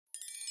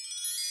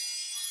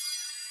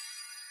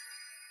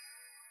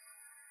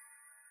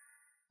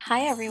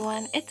Hi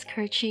everyone, it's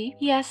Kerchi.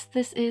 Yes,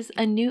 this is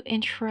a new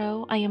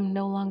intro. I am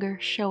no longer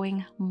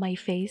showing my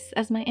face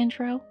as my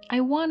intro.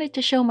 I wanted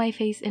to show my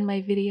face in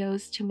my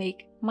videos to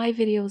make my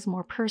videos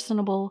more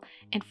personable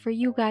and for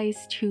you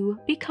guys to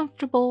be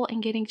comfortable in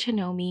getting to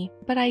know me.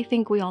 But I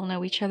think we all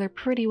know each other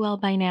pretty well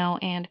by now,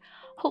 and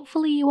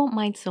hopefully you won't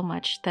mind so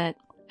much that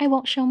I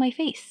won't show my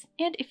face.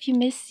 And if you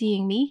miss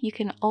seeing me, you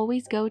can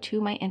always go to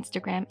my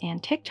Instagram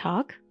and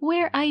TikTok,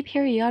 where I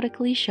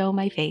periodically show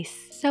my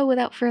face. So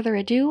without further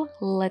ado,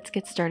 let's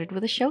get started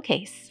with a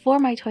showcase. For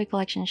my toy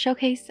collection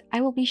showcase,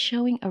 I will be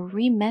showing a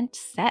Re-Ment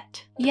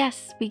set.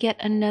 Yes, we get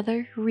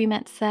another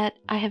Re-Ment set.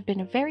 I have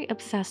been very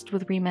obsessed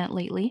with Re-Ment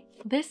lately.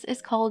 This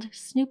is called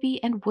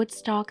Snoopy and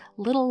Woodstock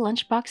Little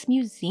Lunchbox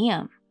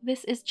Museum.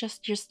 This is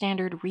just your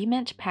standard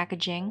Re-Ment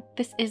packaging.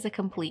 This is a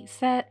complete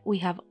set. We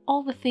have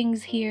all the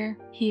things here.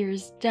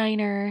 Here's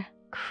Diner,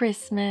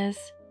 Christmas,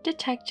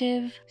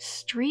 Detective,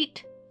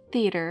 Street,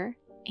 Theater,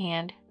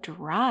 and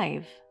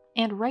Drive.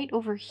 And right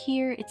over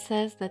here it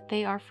says that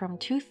they are from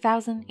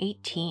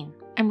 2018.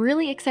 I'm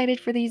really excited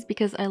for these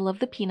because I love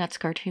the Peanuts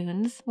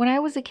cartoons. When I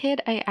was a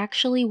kid, I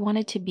actually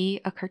wanted to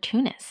be a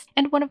cartoonist.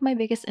 And one of my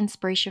biggest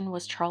inspiration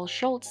was Charles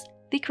Schulz,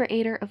 the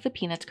creator of the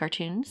Peanuts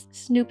cartoons.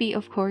 Snoopy,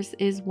 of course,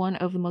 is one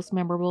of the most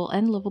memorable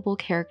and lovable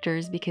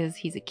characters because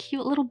he's a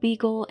cute little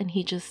beagle and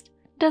he just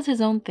does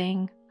his own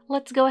thing.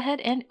 Let's go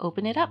ahead and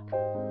open it up.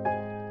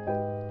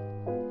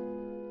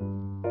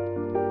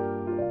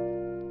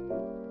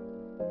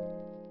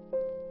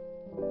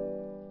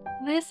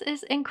 This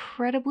is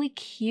incredibly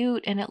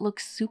cute and it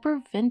looks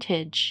super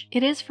vintage.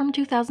 It is from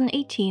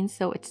 2018,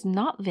 so it's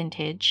not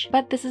vintage,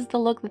 but this is the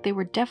look that they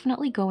were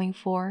definitely going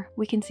for.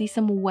 We can see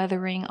some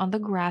weathering on the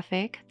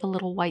graphic, the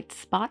little white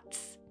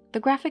spots. The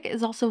graphic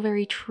is also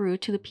very true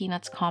to the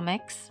Peanuts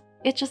comics.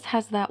 It just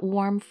has that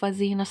warm,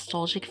 fuzzy,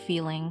 nostalgic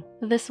feeling.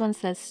 This one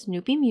says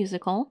Snoopy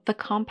Musical. The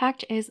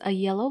compact is a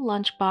yellow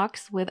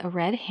lunchbox with a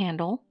red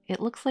handle. It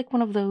looks like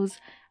one of those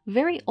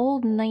very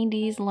old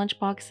 90s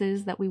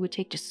lunchboxes that we would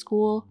take to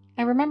school.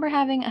 I remember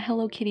having a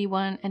Hello Kitty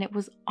one and it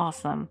was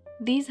awesome.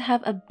 These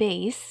have a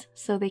base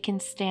so they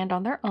can stand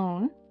on their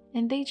own,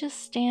 and they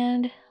just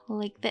stand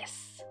like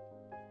this.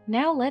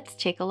 Now let's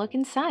take a look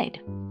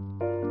inside.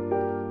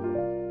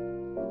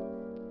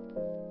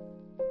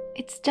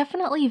 It's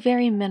definitely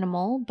very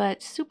minimal,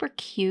 but super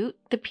cute.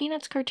 The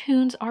Peanuts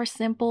cartoons are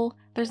simple.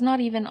 There's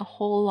not even a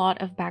whole lot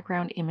of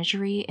background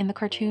imagery in the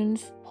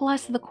cartoons.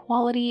 Plus, the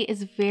quality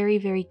is very,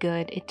 very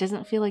good. It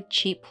doesn't feel like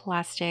cheap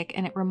plastic,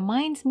 and it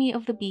reminds me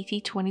of the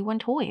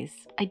BT21 toys.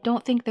 I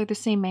don't think they're the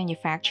same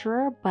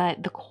manufacturer,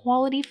 but the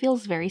quality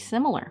feels very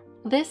similar.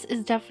 This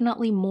is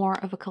definitely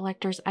more of a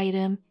collector's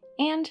item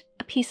and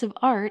a piece of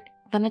art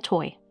than a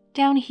toy.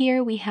 Down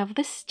here, we have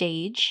the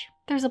stage.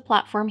 There's a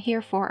platform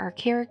here for our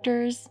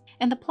characters,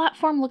 and the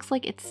platform looks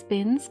like it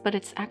spins, but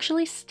it's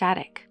actually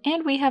static.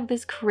 And we have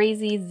this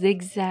crazy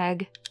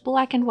zigzag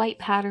black and white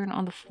pattern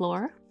on the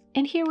floor.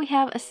 And here we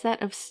have a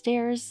set of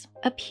stairs.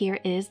 Up here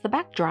is the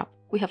backdrop.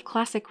 We have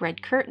classic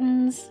red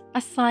curtains,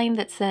 a sign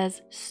that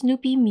says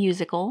Snoopy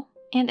Musical,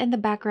 and in the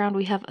background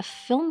we have a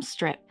film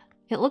strip.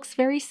 It looks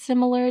very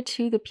similar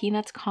to the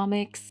Peanuts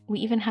comics. We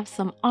even have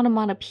some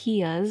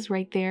onomatopoeias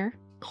right there.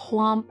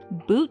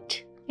 Clomp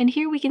boot. And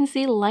here we can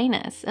see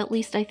Linus, at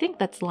least I think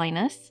that's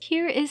Linus.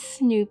 Here is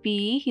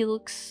Snoopy, he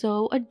looks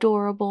so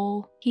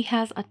adorable. He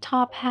has a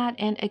top hat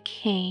and a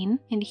cane,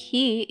 and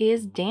he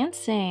is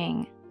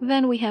dancing.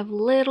 Then we have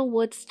little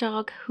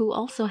Woodstock, who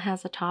also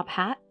has a top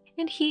hat,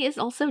 and he is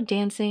also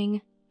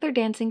dancing. They're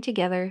dancing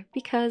together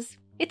because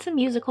it's a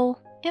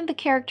musical, and the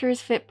characters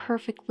fit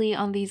perfectly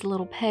on these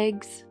little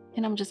pegs.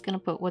 And I'm just gonna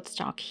put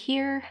Woodstock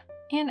here,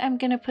 and I'm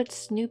gonna put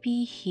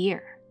Snoopy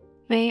here.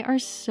 They are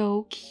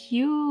so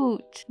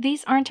cute.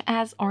 These aren't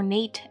as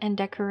ornate and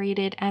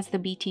decorated as the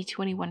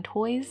BT21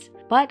 toys,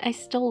 but I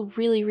still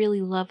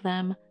really love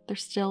them.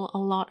 There's still a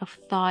lot of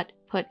thought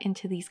put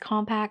into these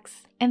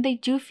compacts, and they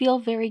do feel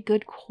very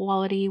good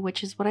quality,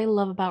 which is what I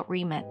love about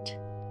Re-Ment.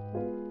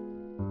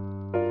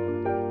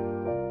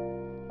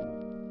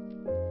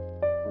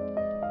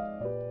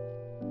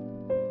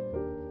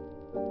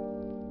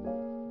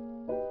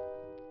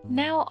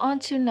 Now on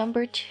to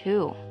number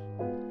 2.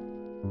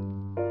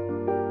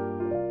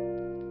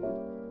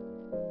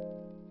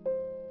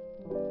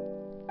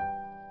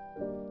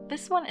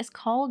 This one is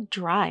called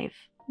Drive.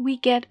 We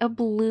get a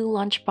blue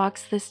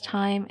lunchbox this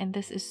time, and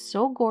this is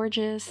so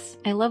gorgeous.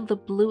 I love the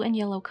blue and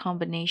yellow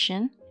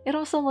combination. It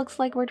also looks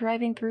like we're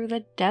driving through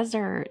the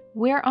desert.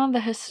 We're on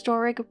the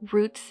historic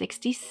Route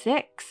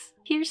 66.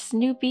 Here's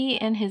Snoopy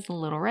in his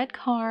little red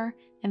car,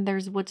 and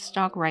there's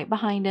Woodstock right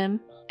behind him.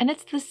 And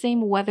it's the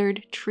same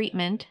weathered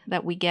treatment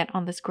that we get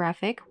on this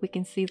graphic. We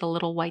can see the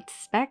little white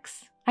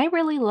specks. I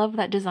really love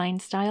that design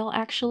style,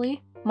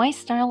 actually. My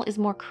style is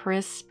more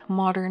crisp,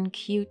 modern,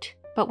 cute.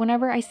 But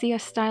whenever I see a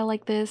style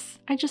like this,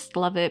 I just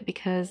love it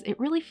because it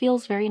really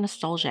feels very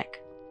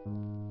nostalgic.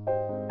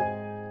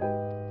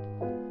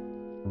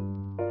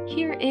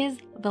 Here is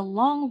the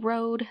long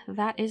road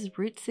that is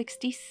Route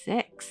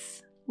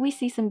 66. We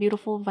see some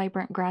beautiful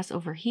vibrant grass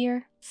over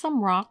here,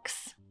 some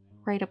rocks,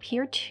 right up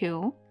here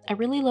too. I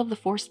really love the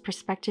forced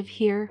perspective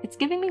here. It's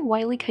giving me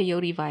Wile E.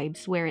 Coyote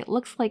vibes where it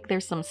looks like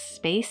there's some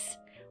space,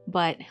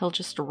 but he'll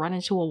just run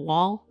into a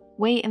wall.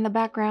 Way in the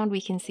background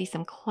we can see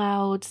some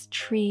clouds,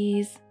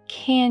 trees,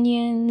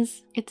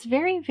 canyons. It's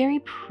very, very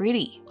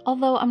pretty.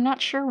 Although I'm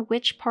not sure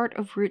which part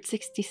of Route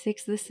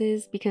 66 this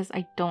is because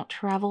I don't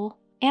travel.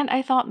 And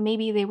I thought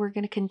maybe they were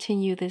going to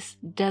continue this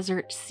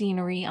desert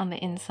scenery on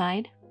the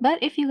inside.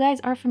 But if you guys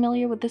are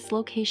familiar with this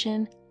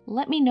location,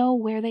 let me know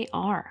where they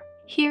are.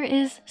 Here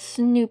is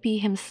Snoopy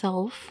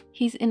himself.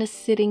 He's in a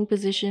sitting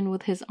position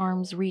with his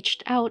arms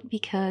reached out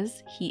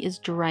because he is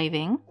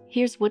driving.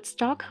 Here's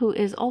Woodstock, who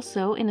is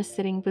also in a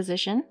sitting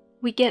position.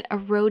 We get a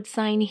road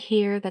sign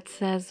here that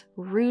says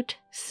Route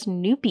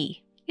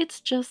Snoopy.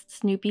 It's just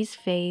Snoopy's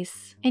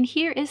face. And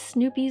here is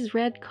Snoopy's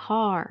red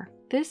car.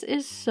 This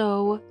is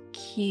so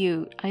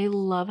cute. I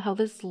love how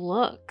this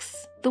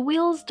looks. The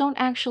wheels don't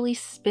actually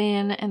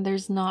spin and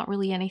there's not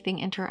really anything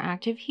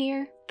interactive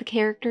here. The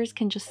characters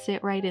can just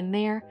sit right in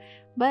there,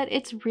 but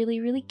it's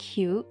really, really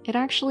cute. It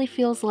actually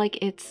feels like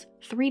it's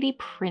 3D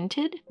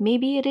printed.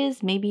 Maybe it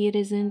is, maybe it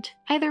isn't.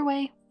 Either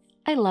way,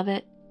 I love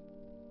it.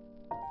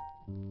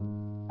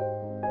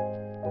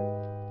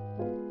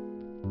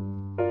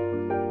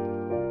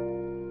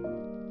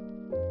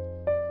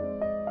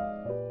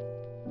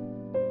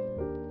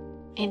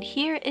 And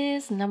here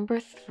is number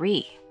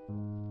 3.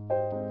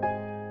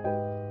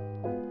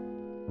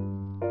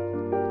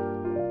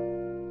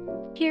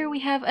 Here we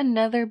have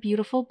another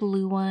beautiful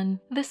blue one.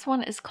 This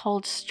one is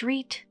called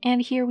Street,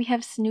 and here we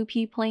have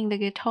Snoopy playing the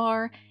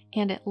guitar,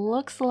 and it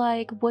looks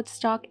like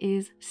Woodstock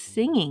is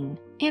singing.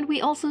 And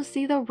we also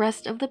see the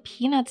rest of the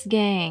Peanuts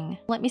gang.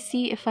 Let me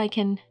see if I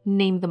can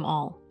name them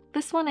all.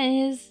 This one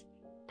is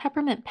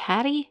Peppermint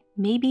Patty,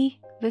 maybe.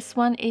 This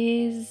one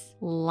is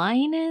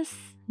Linus?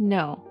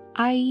 No.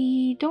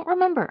 I don't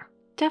remember.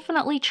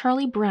 Definitely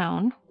Charlie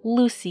Brown,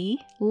 Lucy,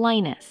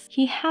 Linus.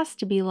 He has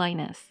to be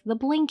Linus, the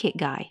blanket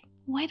guy.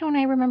 Why don't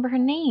I remember her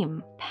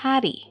name?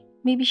 Patty.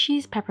 Maybe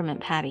she's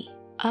Peppermint Patty.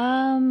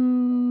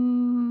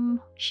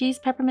 She's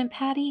Peppermint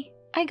Patty?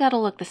 I gotta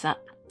look this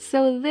up.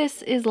 So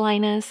this is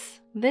Linus.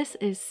 This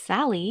is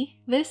Sally.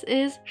 This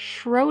is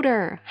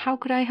Schroeder. How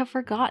could I have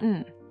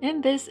forgotten?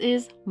 And this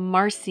is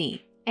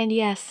Marcy. And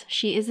yes,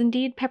 she is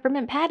indeed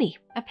Peppermint Patty.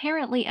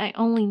 Apparently, I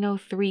only know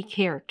 3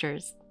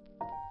 characters.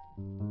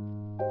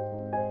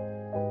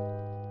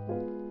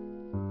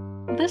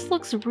 This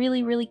looks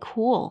really, really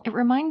cool. It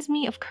reminds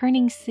me of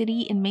Kerning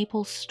City in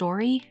Maple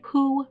Story.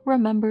 Who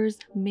remembers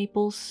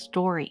Maple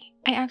Story?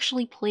 I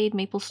actually played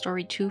Maple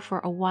Story 2 for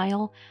a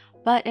while,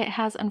 but it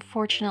has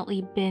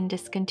unfortunately been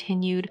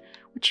discontinued,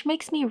 which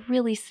makes me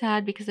really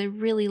sad because I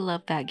really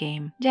love that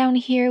game. Down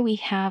here we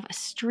have a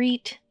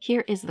street.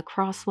 Here is the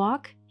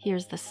crosswalk.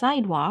 Here's the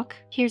sidewalk.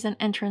 Here's an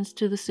entrance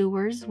to the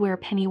sewers where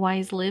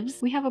Pennywise lives.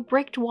 We have a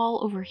bricked wall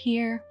over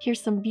here. Here's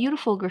some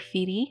beautiful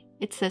graffiti.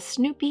 It says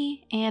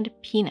Snoopy and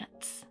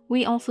Peanuts.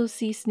 We also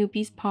see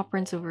Snoopy's paw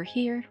prints over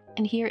here.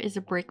 And here is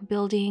a brick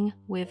building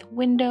with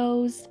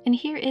windows. And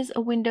here is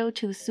a window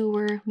to the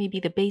sewer, maybe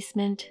the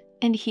basement.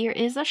 And here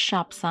is a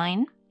shop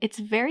sign. It's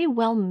very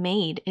well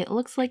made. It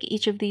looks like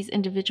each of these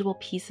individual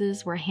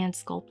pieces were hand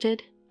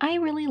sculpted. I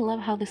really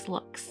love how this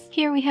looks.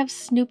 Here we have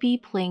Snoopy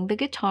playing the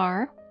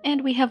guitar.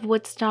 And we have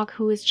Woodstock,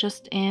 who is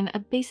just in a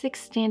basic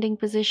standing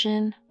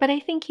position, but I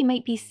think he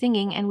might be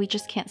singing and we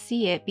just can't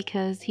see it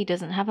because he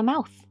doesn't have a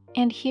mouth.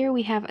 And here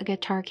we have a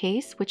guitar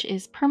case, which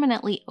is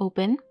permanently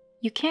open.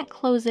 You can't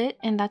close it,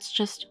 and that's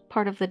just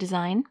part of the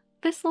design.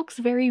 This looks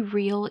very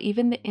real,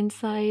 even the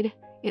inside.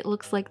 It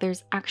looks like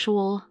there's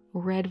actual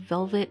red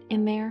velvet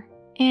in there.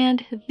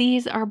 And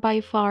these are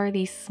by far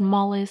the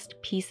smallest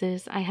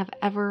pieces I have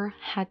ever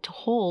had to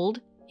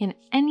hold in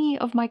any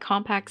of my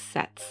compact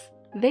sets.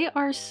 They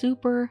are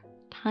super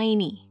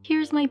tiny.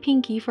 Here's my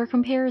pinky for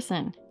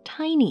comparison.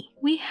 Tiny.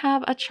 We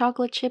have a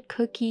chocolate chip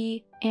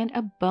cookie and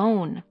a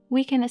bone.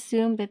 We can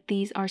assume that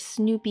these are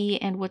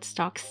Snoopy and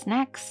Woodstock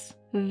snacks.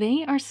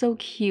 They are so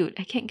cute.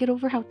 I can't get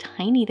over how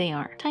tiny they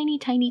are. Tiny,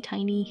 tiny,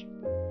 tiny.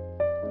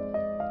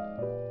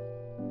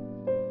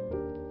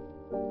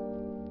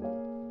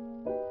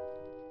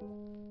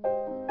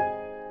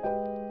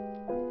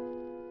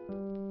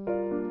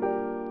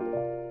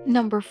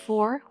 Number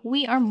 4,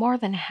 we are more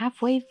than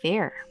halfway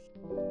there.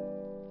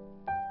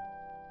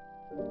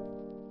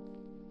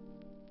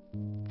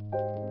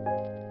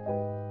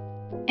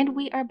 And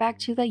we are back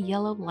to the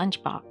yellow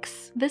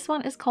lunchbox. This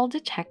one is called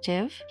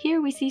Detective.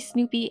 Here we see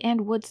Snoopy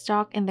and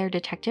Woodstock in their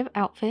detective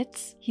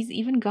outfits. He's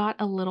even got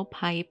a little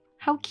pipe.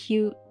 How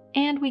cute.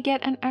 And we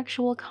get an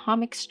actual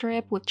comic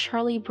strip with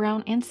Charlie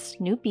Brown and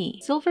Snoopy.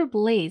 Silver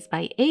Blaze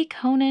by A.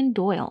 Conan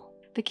Doyle.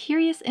 The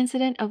curious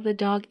incident of the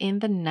dog in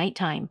the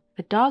nighttime.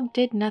 The dog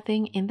did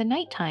nothing in the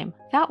nighttime.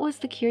 That was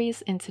the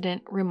curious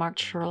incident, remarked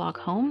Sherlock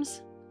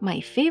Holmes.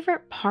 My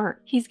favorite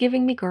part. He's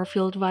giving me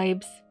Garfield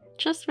vibes.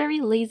 Just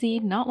very lazy,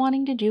 not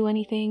wanting to do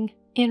anything.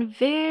 In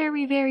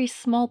very, very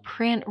small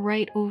print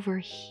right over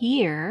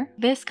here,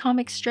 this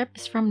comic strip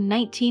is from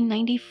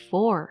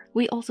 1994.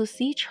 We also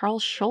see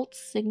Charles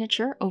Schultz's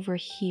signature over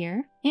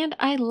here. And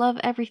I love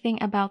everything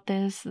about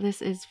this.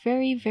 This is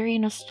very, very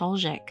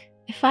nostalgic.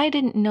 If I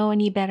didn't know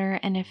any better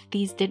and if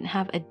these didn't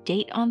have a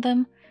date on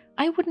them,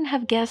 I wouldn't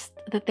have guessed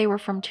that they were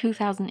from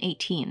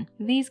 2018.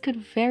 These could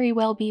very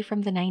well be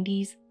from the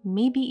 90s,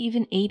 maybe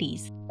even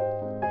 80s.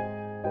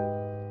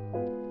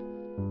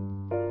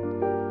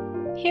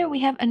 Here we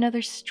have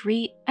another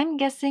street. I'm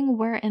guessing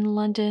we're in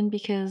London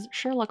because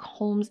Sherlock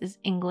Holmes is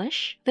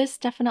English. This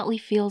definitely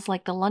feels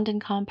like the London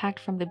Compact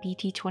from the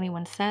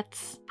BT21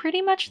 sets. Pretty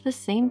much the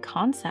same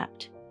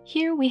concept.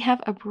 Here we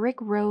have a brick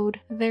road.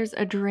 There's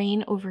a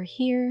drain over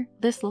here.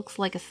 This looks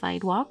like a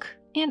sidewalk.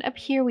 And up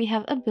here we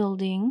have a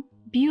building.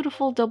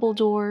 Beautiful double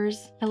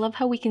doors. I love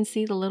how we can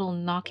see the little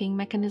knocking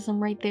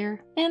mechanism right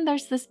there. And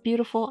there's this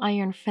beautiful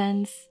iron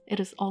fence. It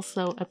is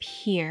also up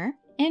here.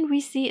 And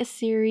we see a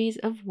series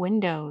of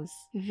windows.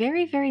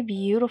 Very, very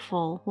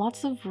beautiful.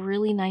 Lots of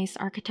really nice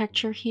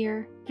architecture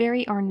here.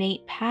 Very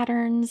ornate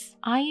patterns.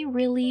 I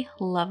really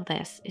love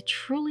this. It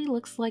truly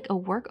looks like a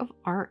work of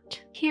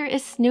art. Here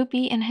is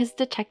Snoopy in his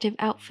detective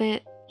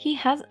outfit. He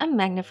has a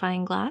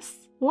magnifying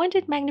glass. When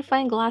did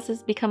magnifying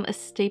glasses become a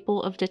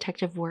staple of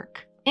detective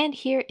work? And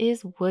here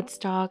is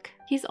Woodstock.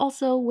 He's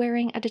also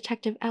wearing a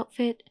detective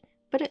outfit,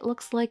 but it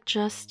looks like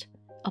just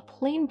a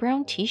plain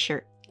brown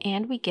t-shirt.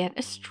 And we get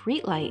a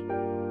street light.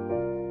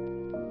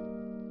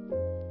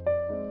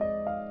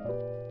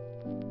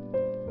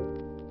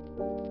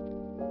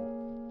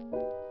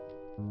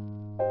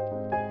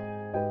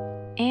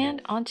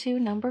 And on to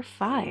number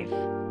 5.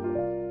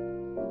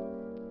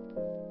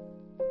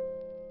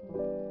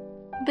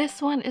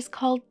 This one is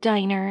called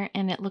Diner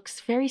and it looks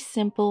very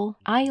simple.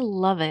 I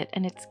love it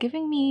and it's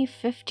giving me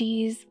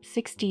 50s,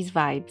 60s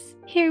vibes.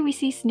 Here we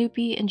see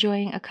Snoopy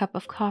enjoying a cup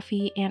of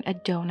coffee and a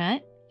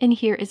donut. And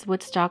here is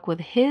Woodstock with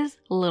his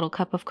little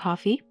cup of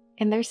coffee.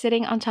 And they're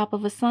sitting on top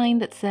of a sign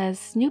that says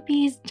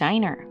Snoopy's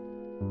Diner.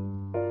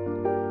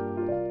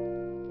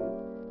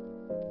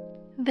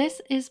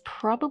 This is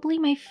probably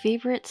my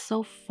favorite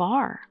so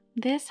far.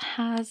 This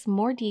has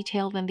more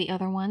detail than the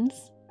other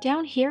ones.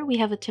 Down here we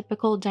have a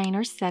typical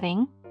diner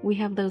setting. We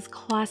have those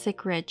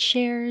classic red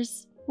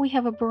chairs. We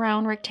have a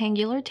brown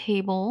rectangular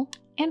table.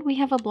 And we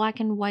have a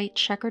black and white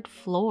checkered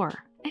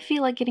floor. I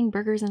feel like getting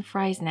burgers and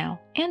fries now.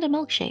 And a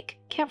milkshake.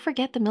 Can't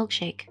forget the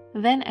milkshake.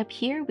 Then up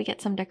here we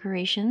get some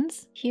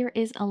decorations. Here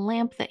is a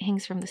lamp that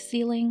hangs from the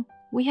ceiling.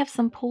 We have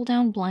some pull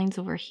down blinds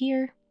over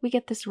here. We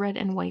get this red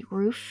and white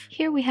roof.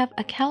 Here we have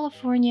a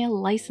California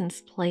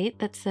license plate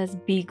that says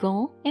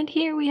Beagle. And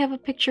here we have a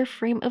picture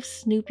frame of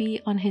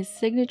Snoopy on his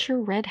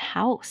signature red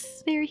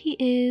house. There he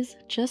is,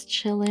 just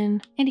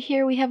chillin'. And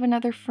here we have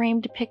another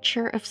framed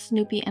picture of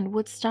Snoopy and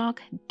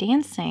Woodstock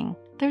dancing.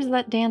 There's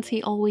that dance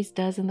he always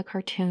does in the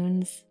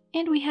cartoons.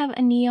 And we have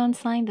a neon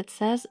sign that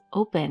says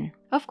open.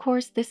 Of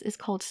course, this is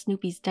called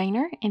Snoopy's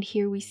Diner, and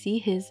here we see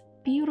his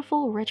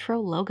beautiful retro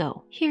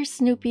logo. Here's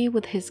Snoopy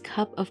with his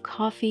cup of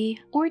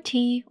coffee or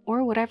tea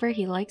or whatever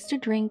he likes to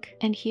drink.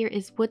 And here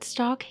is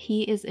Woodstock.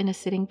 He is in a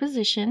sitting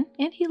position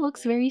and he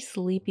looks very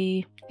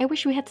sleepy. I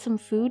wish we had some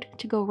food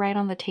to go right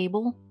on the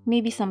table.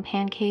 Maybe some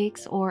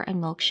pancakes or a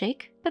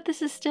milkshake. But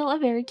this is still a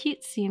very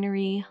cute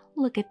scenery.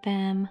 Look at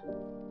them.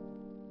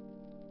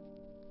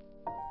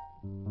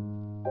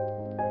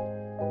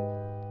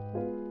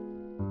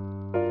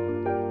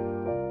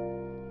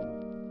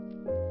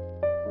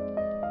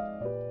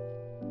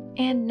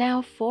 And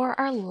now for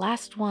our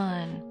last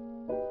one.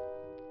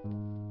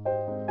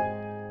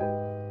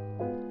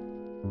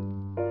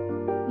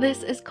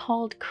 This is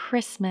called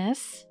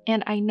Christmas,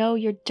 and I know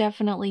you're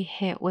definitely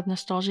hit with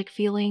nostalgic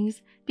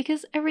feelings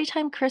because every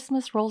time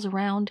Christmas rolls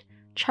around,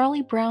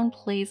 Charlie Brown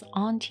plays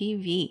on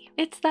TV.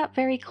 It's that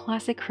very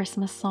classic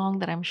Christmas song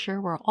that I'm sure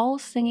we're all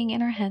singing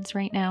in our heads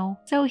right now.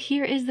 So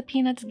here is the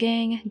Peanuts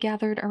gang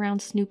gathered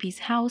around Snoopy's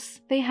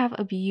house. They have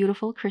a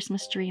beautiful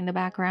Christmas tree in the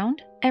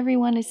background.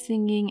 Everyone is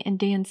singing and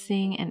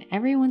dancing and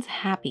everyone's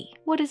happy.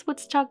 What is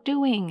Woodstock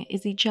doing?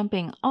 Is he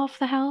jumping off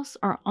the house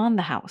or on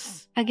the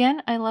house?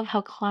 Again, I love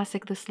how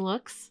classic this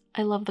looks.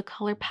 I love the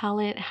color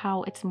palette,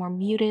 how it's more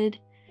muted.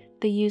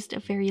 They used a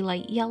very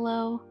light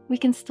yellow. We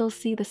can still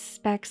see the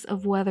specks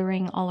of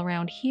weathering all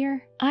around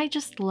here. I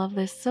just love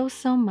this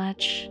so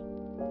much.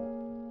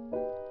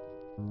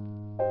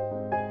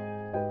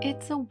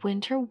 It's a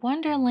winter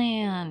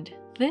wonderland.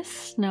 This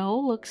snow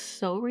looks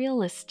so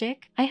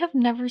realistic. I have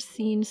never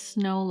seen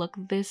snow look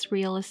this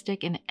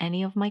realistic in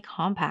any of my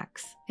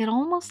compacts. It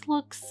almost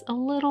looks a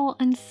little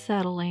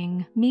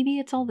unsettling. Maybe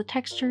it's all the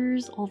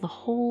textures, all the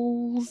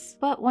holes,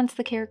 but once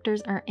the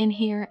characters are in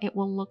here, it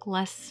will look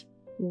less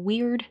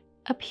weird.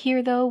 Up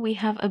here though, we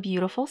have a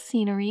beautiful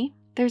scenery.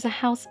 There's a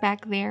house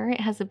back there.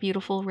 It has a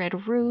beautiful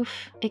red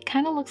roof. It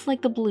kind of looks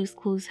like the Blue's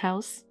Clues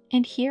house.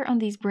 And here on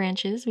these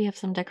branches, we have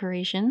some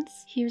decorations.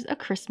 Here's a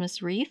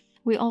Christmas wreath.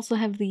 We also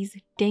have these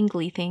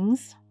dangly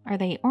things. Are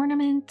they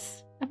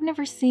ornaments? I've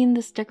never seen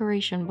this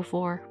decoration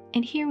before.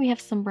 And here we have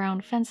some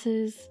brown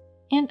fences.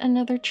 and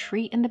another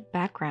tree in the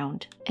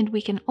background. And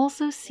we can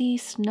also see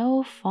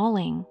snow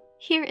falling.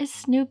 Here is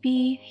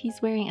Snoopy.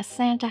 He's wearing a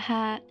Santa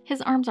hat.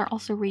 His arms are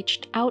also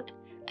reached out.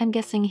 I'm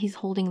guessing he's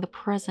holding the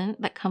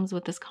present that comes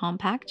with this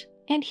compact.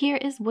 And here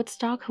is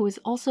Woodstock, who is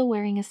also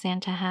wearing a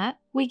Santa hat.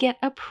 We get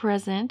a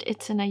present.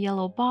 It's in a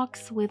yellow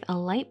box with a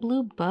light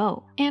blue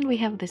bow. And we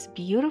have this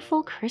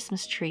beautiful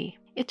Christmas tree.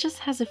 It just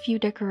has a few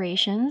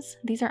decorations.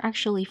 These are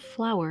actually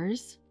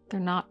flowers. They're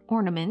not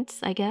ornaments,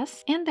 I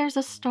guess. And there's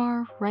a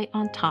star right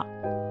on top.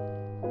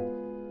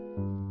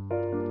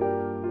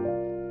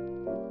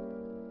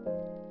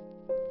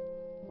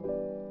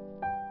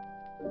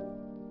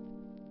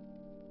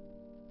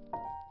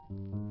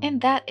 And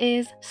that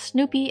is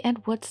Snoopy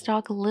and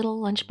Woodstock Little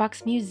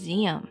Lunchbox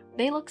Museum.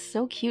 They look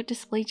so cute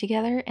displayed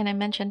together, and I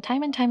mentioned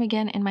time and time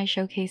again in my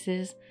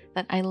showcases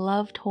that I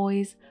love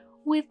toys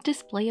with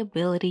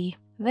displayability.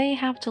 They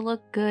have to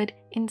look good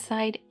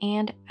inside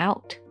and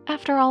out.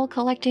 After all,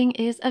 collecting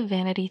is a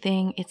vanity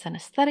thing, it's an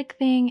aesthetic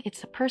thing,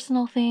 it's a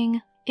personal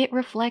thing. It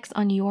reflects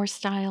on your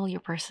style, your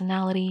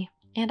personality.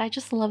 And I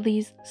just love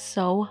these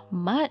so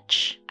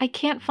much. I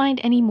can't find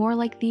any more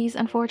like these,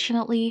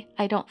 unfortunately.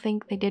 I don't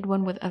think they did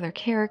one with other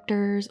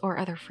characters or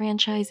other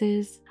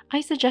franchises.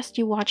 I suggest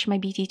you watch my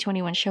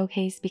BT21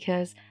 showcase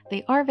because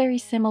they are very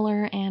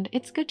similar, and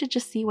it's good to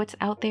just see what's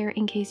out there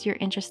in case you're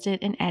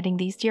interested in adding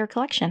these to your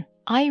collection.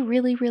 I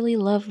really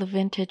love the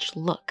vintage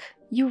look.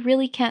 You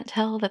really can't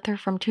tell that they're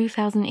from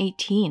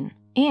 2018.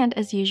 And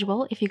as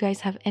usual, if you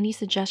guys have any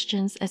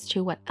suggestions as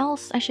to what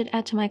else I should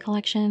add to my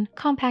collection,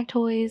 compact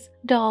toys,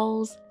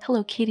 dolls,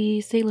 Hello Kitty,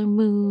 Sailor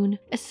Moon,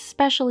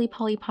 especially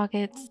Polly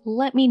Pockets,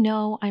 let me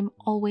know. I'm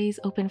always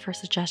open for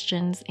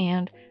suggestions,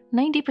 and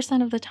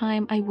 90% of the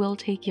time I will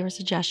take your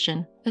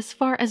suggestion. As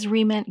far as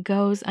Re-Ment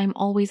goes, I'm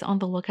always on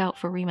the lookout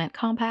for Re-Ment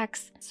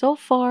compacts. So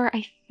far,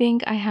 I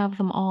think I have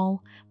them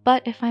all,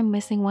 but if I'm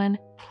missing one,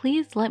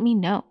 please let me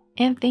know.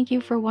 And thank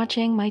you for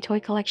watching my toy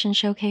collection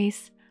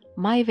showcase.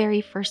 My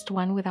very first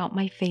one without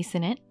my face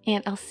in it,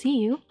 and I'll see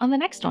you on the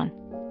next one.